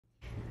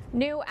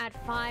New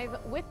at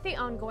 5, with the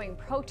ongoing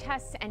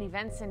protests and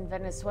events in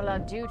Venezuela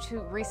due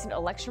to recent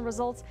election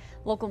results,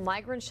 local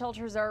migrant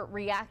shelters are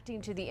reacting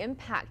to the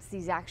impacts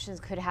these actions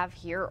could have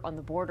here on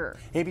the border.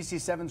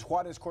 ABC-7's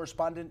Juarez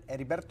correspondent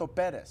Heriberto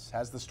Perez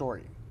has the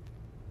story.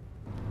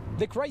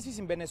 The crisis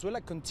in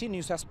Venezuela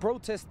continues as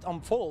protests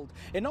unfold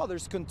and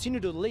others continue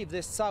to leave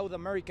this South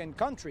American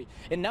country.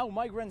 And now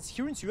migrants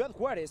here in Ciudad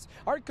Juárez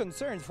are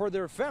concerned for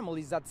their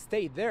families that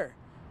stayed there.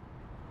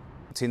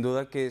 Sin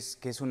duda que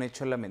es un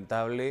hecho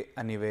lamentable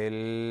a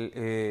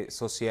nivel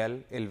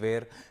social el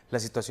ver la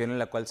situación en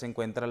la cual se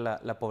encuentra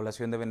la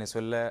población de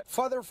Venezuela.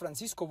 Father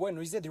Francisco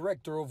Bueno is the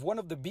director of one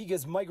of the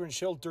biggest migrant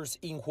shelters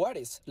in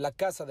Juárez, La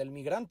Casa del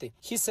Migrante.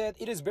 He said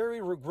it is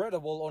very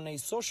regrettable on a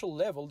social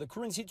level the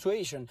current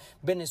situation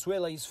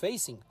Venezuela is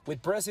facing.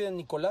 With President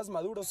Nicolás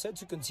Maduro set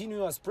to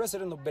continue as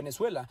president of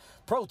Venezuela,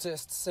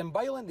 protests and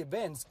violent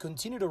events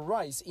continue to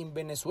rise in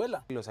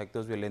Venezuela. Los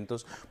actos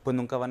violentos pues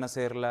nunca van a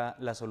ser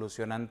la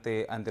solución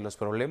ante los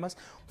problemas.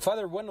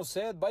 Father Bueno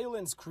said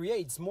violence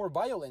creates more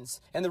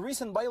violence, and the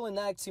recent violent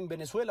acts in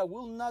Venezuela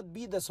will not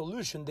be the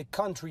solution the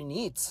country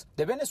needs.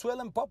 The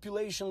Venezuelan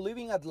population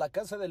living at La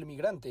Casa del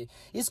Migrante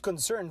is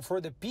concerned for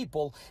the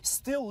people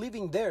still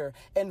living there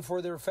and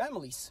for their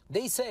families.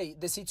 They say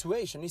the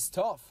situation is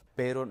tough.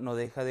 Pero no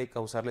deja de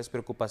causarles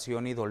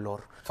preocupación y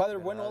dolor. Father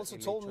Bueno also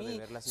told me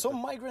some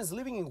migrants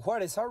living in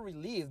Juárez are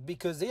relieved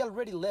because they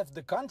already left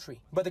the country,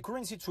 but the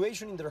current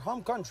situation in their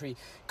home country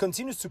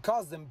continues to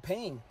cause them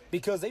pain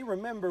because they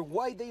remember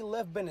why they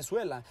left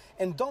Venezuela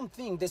and don't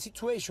think the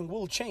situation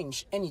will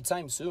change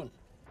anytime soon.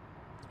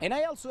 And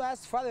I also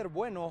asked Father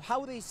Bueno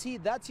how they see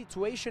that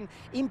situation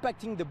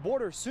impacting the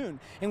border soon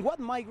and what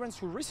migrants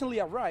who recently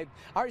arrived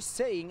are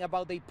saying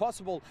about a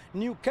possible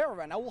new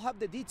caravan. I will have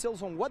the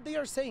details on what they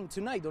are saying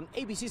tonight on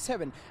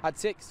ABC-7 at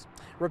 6.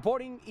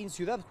 Reporting in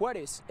Ciudad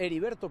Juárez,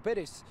 Heriberto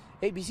Perez,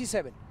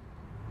 ABC-7.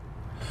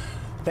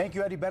 Thank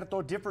you,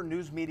 Heriberto. Different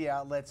news media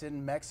outlets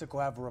in Mexico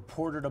have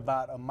reported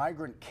about a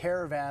migrant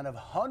caravan of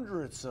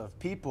hundreds of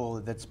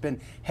people that's been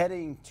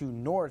heading to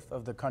north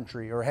of the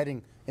country, or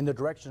heading in the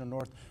direction of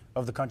north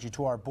of the country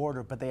to our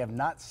border, but they have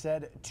not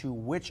said to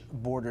which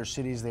border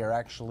cities they are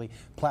actually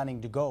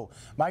planning to go.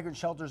 Migrant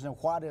shelters in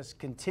Juarez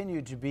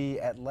continue to be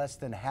at less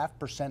than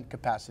 0.5%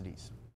 capacities.